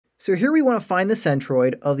So here we want to find the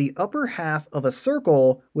centroid of the upper half of a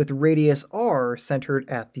circle with radius r centered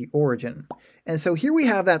at the origin. And so here we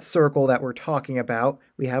have that circle that we're talking about.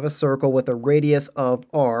 We have a circle with a radius of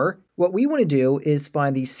r. What we want to do is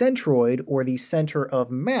find the centroid, or the center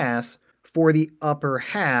of mass, for the upper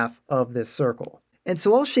half of this circle. And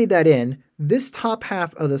so I'll shade that in. This top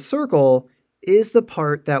half of the circle is the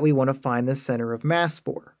part that we want to find the center of mass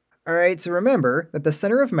for. Alright, so remember that the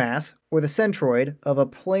center of mass, or the centroid, of a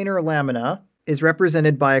planar lamina is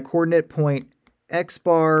represented by a coordinate point x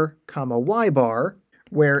bar, y bar,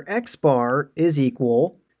 where x bar is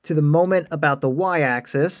equal to the moment about the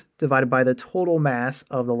y-axis divided by the total mass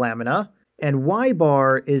of the lamina, and y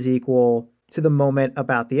bar is equal to the moment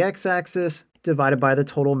about the x-axis divided by the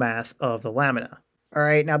total mass of the lamina.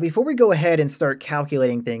 Alright, now before we go ahead and start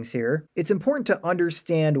calculating things here, it's important to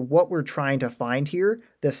understand what we're trying to find here.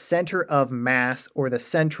 The center of mass, or the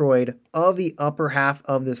centroid, of the upper half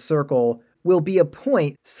of the circle will be a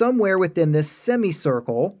point somewhere within this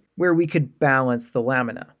semicircle where we could balance the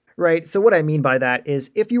lamina. Right, so what I mean by that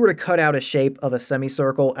is if you were to cut out a shape of a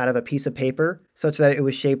semicircle out of a piece of paper such that it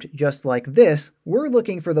was shaped just like this, we're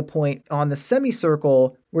looking for the point on the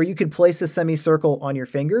semicircle where you could place a semicircle on your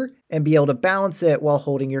finger and be able to balance it while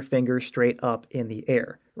holding your finger straight up in the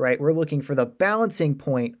air, right? We're looking for the balancing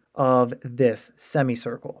point of this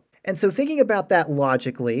semicircle. And so thinking about that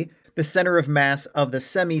logically, the center of mass of the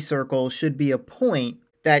semicircle should be a point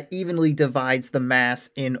that evenly divides the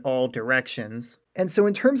mass in all directions. And so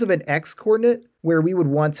in terms of an x-coordinate, where we would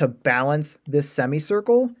want to balance this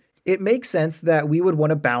semicircle, it makes sense that we would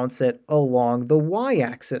want to balance it along the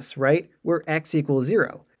y-axis, right? Where x equals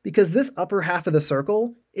 0. Because this upper half of the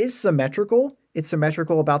circle is symmetrical. It's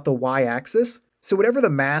symmetrical about the y-axis. So whatever the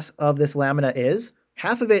mass of this lamina is,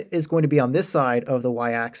 half of it is going to be on this side of the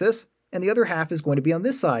y-axis, and the other half is going to be on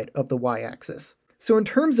this side of the y-axis. So in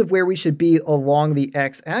terms of where we should be along the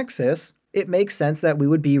x-axis, it makes sense that we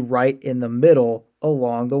would be right in the middle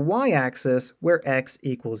along the y-axis where x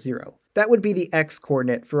equals 0. That would be the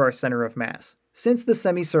x-coordinate for our center of mass. Since the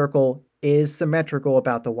semicircle is symmetrical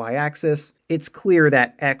about the y-axis, it's clear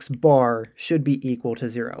that x bar should be equal to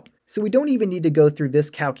 0. So we don't even need to go through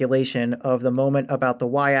this calculation of the moment about the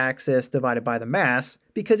y-axis divided by the mass,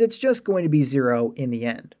 because it's just going to be 0 in the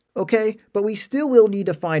end. Okay, but we still will need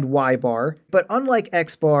to find y bar, but unlike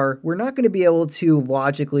x bar, we're not going to be able to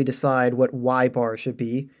logically decide what y bar should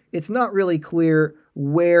be. It's not really clear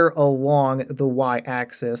where along the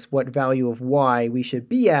y-axis, what value of y we should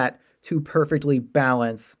be at to perfectly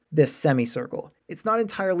balance this semicircle. It's not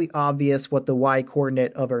entirely obvious what the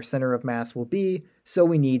y-coordinate of our center of mass will be, so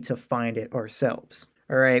we need to find it ourselves.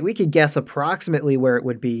 Alright, we could guess approximately where it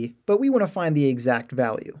would be, but we want to find the exact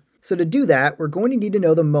value. So to do that, we're going to need to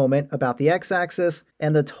know the moment about the x-axis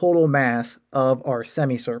and the total mass of our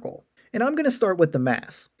semicircle. And I'm going to start with the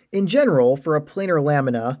mass. In general, for a planar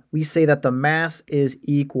lamina, we say that the mass is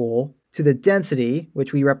equal to the density,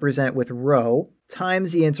 which we represent with rho,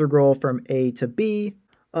 times the integral from a to b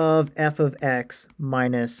of f of x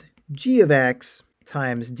minus g of x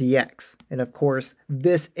times dx. And of course,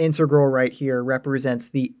 this integral right here represents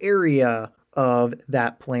the area of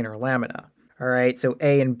that planar lamina. All right, so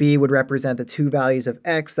a and b would represent the two values of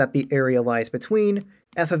x that the area lies between.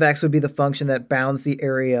 F of x would be the function that bounds the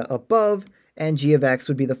area above, and g of x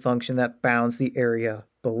would be the function that bounds the area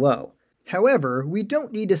below. However, we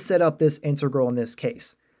don't need to set up this integral in this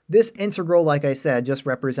case. This integral, like I said, just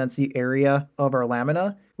represents the area of our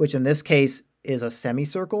lamina, which in this case is a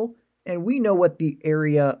semicircle, and we know what the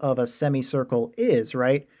area of a semicircle is,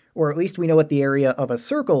 right? Or at least we know what the area of a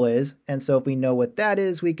circle is, and so if we know what that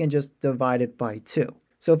is, we can just divide it by 2.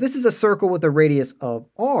 So if this is a circle with a radius of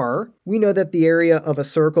r, we know that the area of a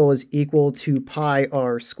circle is equal to pi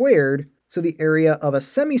r squared, so the area of a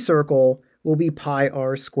semicircle will be pi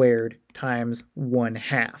r squared times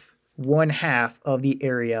 1/2. 1/2 of the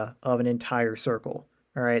area of an entire circle.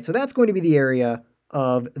 All right, so that's going to be the area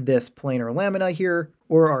of this planar lamina here,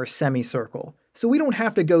 or our semicircle. So we don't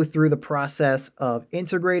have to go through the process of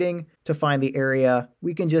integrating to find the area.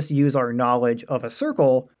 We can just use our knowledge of a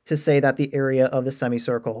circle to say that the area of the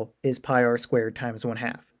semicircle is pi r squared times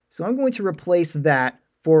 1/2. So I'm going to replace that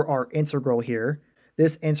for our integral here.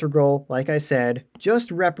 This integral, like I said, just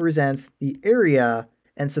represents the area,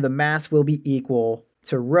 and so the mass will be equal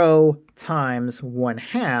to rho times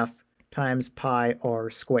 1/2 times pi r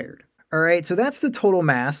squared. All right, so that's the total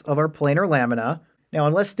mass of our planar lamina. Now,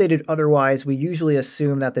 unless stated otherwise, we usually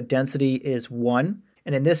assume that the density is 1,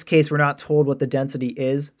 and in this case, we're not told what the density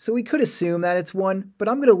is, so we could assume that it's 1, but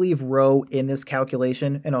I'm going to leave rho in this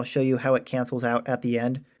calculation, and I'll show you how it cancels out at the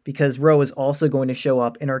end. because rho is also going to show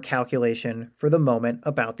up in our calculation for the moment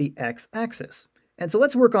about the x-axis. And so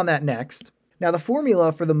let's work on that next. Now the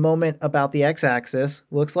formula for the moment about the x-axis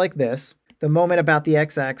looks like this. The moment about the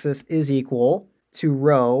x-axis is equal to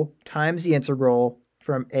rho times the integral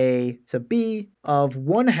from a to b of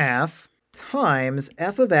 1/2 times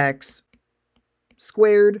f of x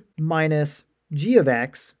squared minus g of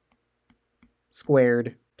x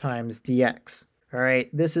squared times dx. All right,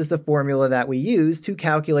 this is the formula that we use to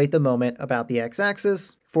calculate the moment about the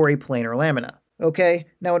x-axis for a planar lamina. Okay,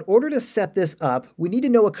 now in order to set this up, we need to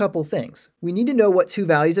know a couple things. We need to know what two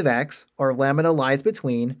values of x our lamina lies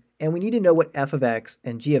between, and we need to know what f of x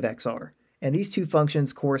and g of x are. And these two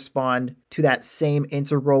functions correspond to that same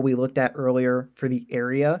integral we looked at earlier for the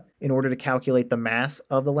area in order to calculate the mass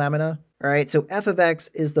of the lamina. All right, so f of x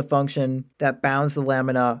is the function that bounds the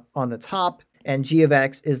lamina on the top, and g of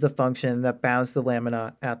x is the function that bounds the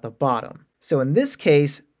lamina at the bottom. So in this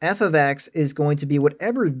case, f of x is going to be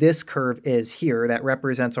whatever this curve is here that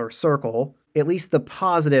represents our circle, at least the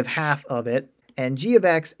positive half of it, and g of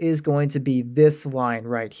x is going to be this line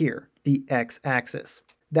right here, the x-axis.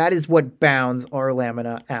 That is what bounds our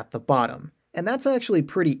lamina at the bottom. And that's actually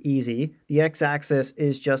pretty easy. The x-axis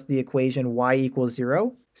is just the equation y equals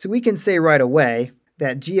 0. So we can say right away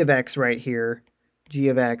that g of x right here, g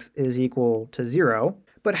of x is equal to 0.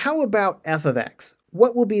 But how about f of x?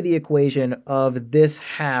 What will be the equation of this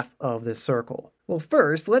half of the circle? Well,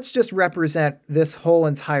 first, let's just represent this whole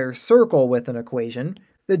entire circle with an equation.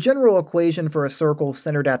 The general equation for a circle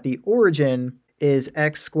centered at the origin is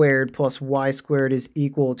x squared plus y squared is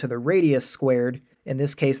equal to the radius squared. In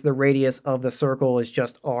this case, the radius of the circle is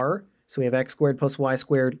just r. So we have x squared plus y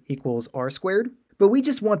squared equals r squared. But we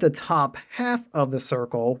just want the top half of the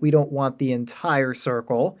circle. We don't want the entire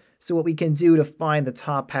circle. So what we can do to find the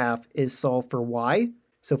top half is solve for y.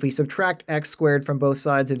 So if we subtract x squared from both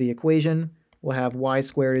sides of the equation, we'll have y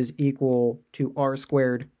squared is equal to r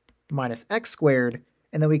squared minus x squared.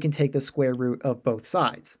 And then we can take the square root of both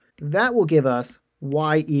sides. That will give us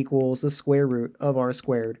y equals the square root of r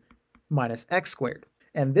squared minus x squared.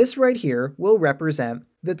 And this right here will represent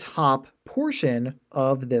the top portion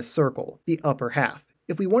of this circle, the upper half.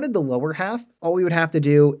 If we wanted the lower half, all we would have to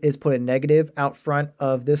do is put a negative out front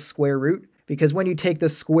of this square root, because when you take the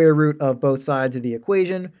square root of both sides of the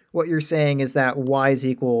equation, what you're saying is that y is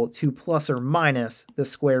equal to plus or minus the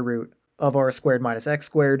square root of r squared minus x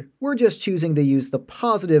squared. We're just choosing to use the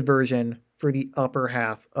positive version for the upper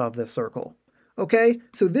half of the circle. Okay,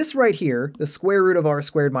 so this right here, the square root of r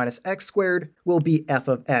squared minus x squared, will be f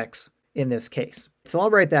of x in this case. So I'll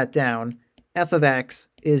write that down. F of x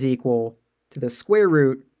is equal to the square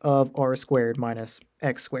root of r squared minus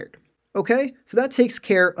x squared. Okay, so that takes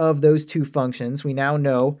care of those two functions. We now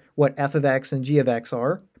know what f of x and g of x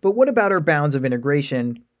are. But what about our bounds of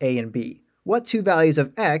integration, a and b? What two values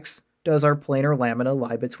of x does our planar lamina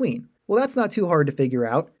lie between? Well, that's not too hard to figure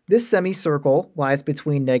out. This semicircle lies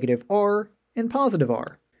between negative r and positive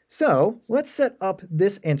r. So let's set up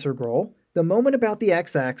this integral. The moment about the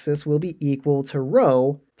x-axis will be equal to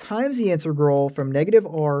rho times the integral from negative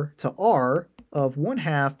r to r of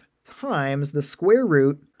 1/2 times the square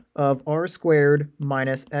root of r squared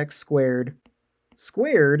minus x squared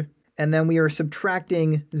squared, and then we are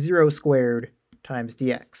subtracting 0 squared times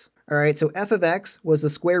dx. All right, so f of x was the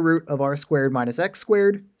square root of r squared minus x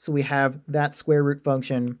squared, so we have that square root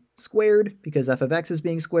function squared because f of x is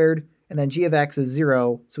being squared, and then g of x is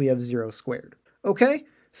 0, so we have 0 squared. Okay,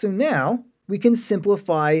 so now we can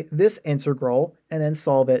simplify this integral and then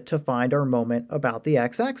solve it to find our moment about the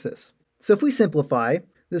x-axis. So if we simplify,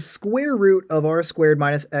 the square root of r squared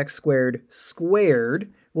minus x squared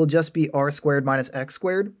squared will just be r squared minus x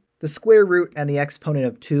squared. The square root and the exponent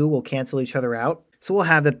of 2 will cancel each other out. So we'll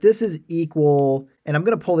have that this is equal, and I'm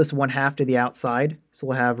going to pull this 1/2 to the outside. So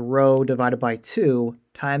we'll have rho divided by 2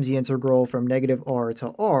 times the integral from negative r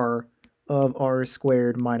to r of r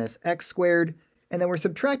squared minus x squared. And then we're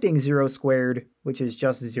subtracting 0 squared, which is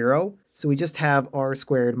just 0. So we just have r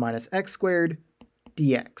squared minus x squared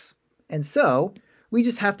dx. And so we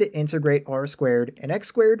just have to integrate r squared and x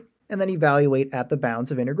squared and then evaluate at the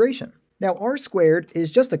bounds of integration. Now r squared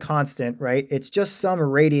is just a constant, right? It's just some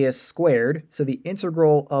radius squared. So the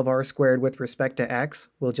integral of r squared with respect to x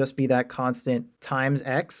will just be that constant times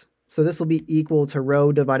x. So this will be equal to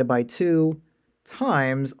rho divided by 2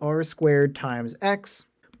 times r squared times x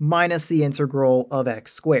minus the integral of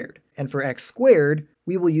x squared. And for x squared,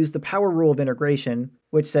 we will use the power rule of integration,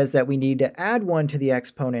 which says that we need to add 1 to the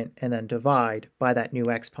exponent and then divide by that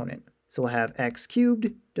new exponent. So we'll have x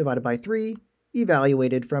cubed divided by 3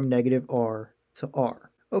 evaluated from negative r to r.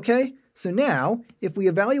 Okay, So now, if we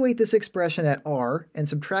evaluate this expression at r and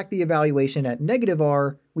subtract the evaluation at negative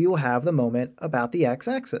r, we will have the moment about the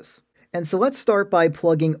x-axis. And so let's start by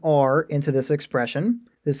plugging r into this expression.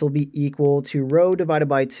 This will be equal to rho divided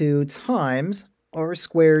by 2 times r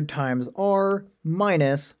squared times r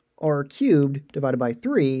minus r cubed divided by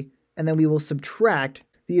 3, and then we will subtract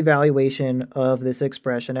the evaluation of this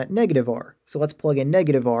expression at negative r. So let's plug in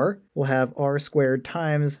negative r. We'll have r squared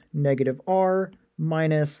times negative r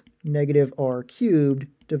minus negative r cubed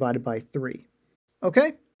divided by 3.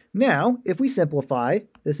 Okay, now if we simplify,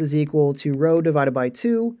 this is equal to rho divided by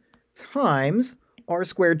 2 times r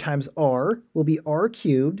squared times r will be r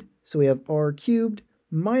cubed. So we have r cubed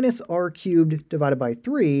minus r cubed divided by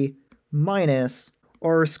 3 minus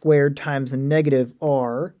r squared times negative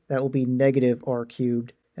r. That will be negative r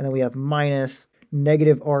cubed. And then we have minus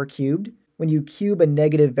negative r cubed. When you cube a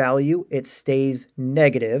negative value, it stays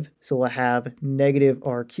negative. So we'll have negative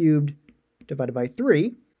r cubed divided by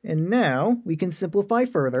 3. And now we can simplify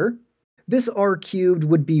further. This r cubed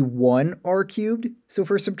would be 1 r cubed. So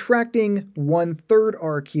for subtracting 1/3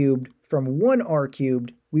 r cubed from 1 r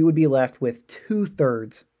cubed, we would be left with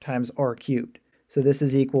 2/3 times r cubed. So this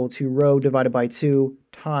is equal to rho divided by 2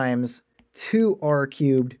 times 2r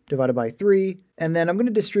cubed divided by 3. And then I'm going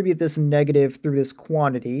to distribute this negative through this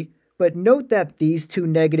quantity. But note that these two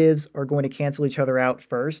negatives are going to cancel each other out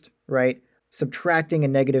first, right? Subtracting a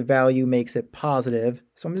negative value makes it positive.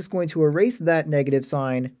 So I'm just going to erase that negative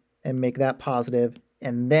sign and make that positive,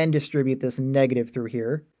 and then distribute this negative through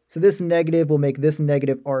here. So this negative will make this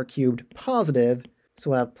negative r cubed positive.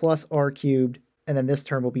 So we'll have plus r cubed, and then this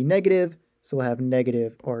term will be negative. So we'll have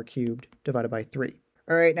negative r cubed divided by 3.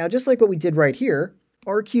 All right, now just like what we did right here,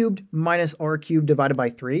 r cubed minus r cubed divided by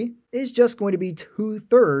 3 is just going to be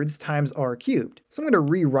 2/3 times r cubed. So I'm going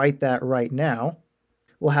to rewrite that right now.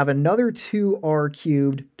 We'll have another 2r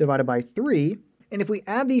cubed divided by 3. And if we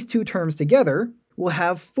add these two terms together, we'll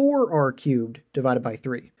have 4r cubed divided by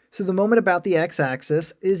 3. So the moment about the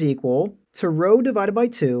x-axis is equal to rho divided by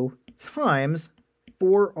 2 times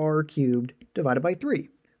 4r cubed divided by 3.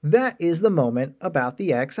 That is the moment about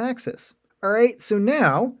the x-axis. All right, so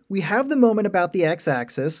now we have the moment about the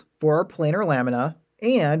x-axis for our planar lamina,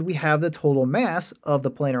 and we have the total mass of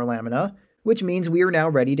the planar lamina, which means we are now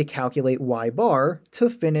ready to calculate y bar to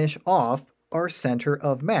finish off our center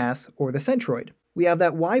of mass, or the centroid. We have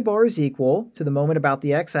that y bar is equal to the moment about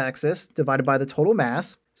the x-axis divided by the total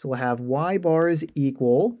mass. So we'll have y bar is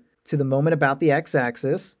equal to the moment about the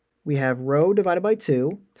x-axis. We have rho divided by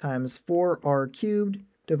 2 times 4r cubed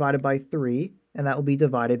divided by 3, and that will be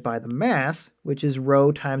divided by the mass, which is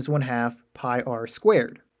rho times 1/2 pi r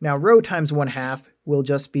squared. Now rho times 1/2 will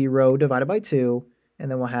just be rho divided by 2,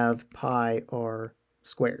 and then we'll have pi r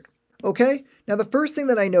squared. Okay, now the first thing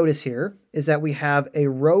that I notice here is that we have a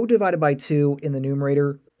rho divided by 2 in the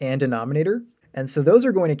numerator and denominator, and so those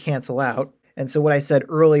are going to cancel out. And so what I said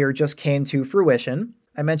earlier just came to fruition.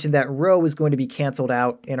 I mentioned that rho is going to be canceled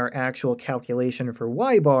out in our actual calculation for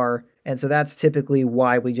y bar, and so that's typically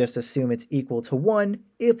why we just assume it's equal to 1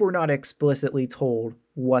 if we're not explicitly told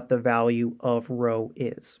what the value of rho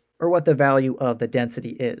is, or what the value of the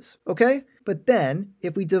density is, okay? But then,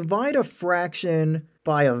 if we divide a fraction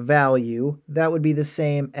by a value, that would be the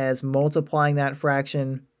same as multiplying that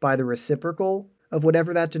fraction by the reciprocal of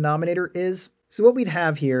whatever that denominator is. So what we'd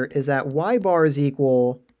have here is that y bar is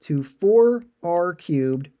equal to 4r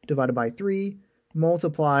cubed divided by 3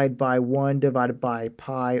 multiplied by 1 divided by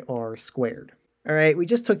pi r squared. All right, we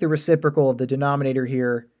just took the reciprocal of the denominator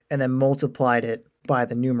here and then multiplied it by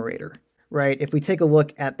the numerator, right? If we take a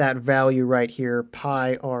look at that value right here,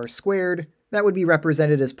 pi r squared, that would be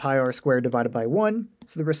represented as pi r squared divided by 1.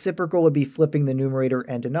 So the reciprocal would be flipping the numerator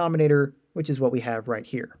and denominator, which is what we have right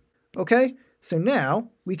here. Okay, so now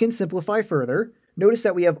we can simplify further. Notice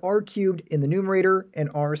that we have r cubed in the numerator and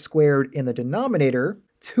r squared in the denominator.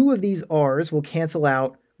 Two of these r's will cancel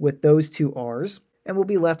out with those two r's, and we'll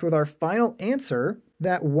be left with our final answer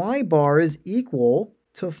that y bar is equal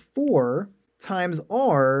to 4 times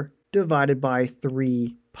r divided by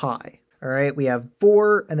 3 pi. All right, we have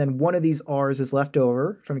 4, and then one of these r's is left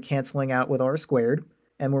over from canceling out with r squared,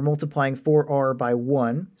 and we're multiplying 4r by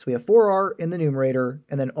 1. So we have 4r in the numerator,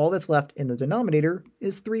 and then all that's left in the denominator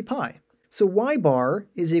is 3 pi. So y bar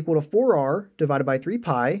is equal to 4r divided by 3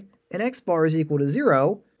 pi, and x bar is equal to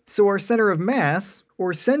 0. So our center of mass,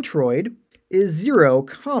 or centroid, is 0,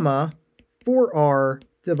 4r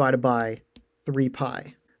divided by 3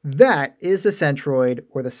 pi. That is the centroid,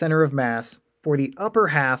 or the center of mass, for the upper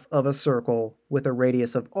half of a circle with a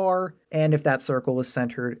radius of r, and if that circle is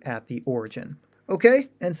centered at the origin. Okay,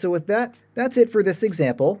 and so with that, that's it for this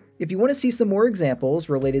example. If you want to see some more examples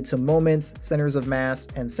related to moments, centers of mass,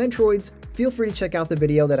 and centroids, feel free to check out the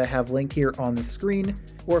video that I have linked here on the screen.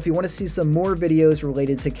 Or if you want to see some more videos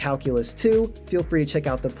related to Calculus 2, feel free to check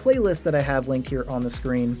out the playlist that I have linked here on the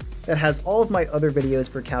screen that has all of my other videos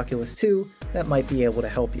for Calculus 2 that might be able to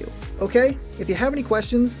help you. Okay, if you have any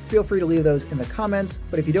questions, feel free to leave those in the comments,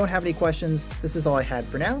 but if you don't have any questions, this is all I had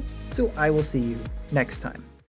for now, so I will see you next time.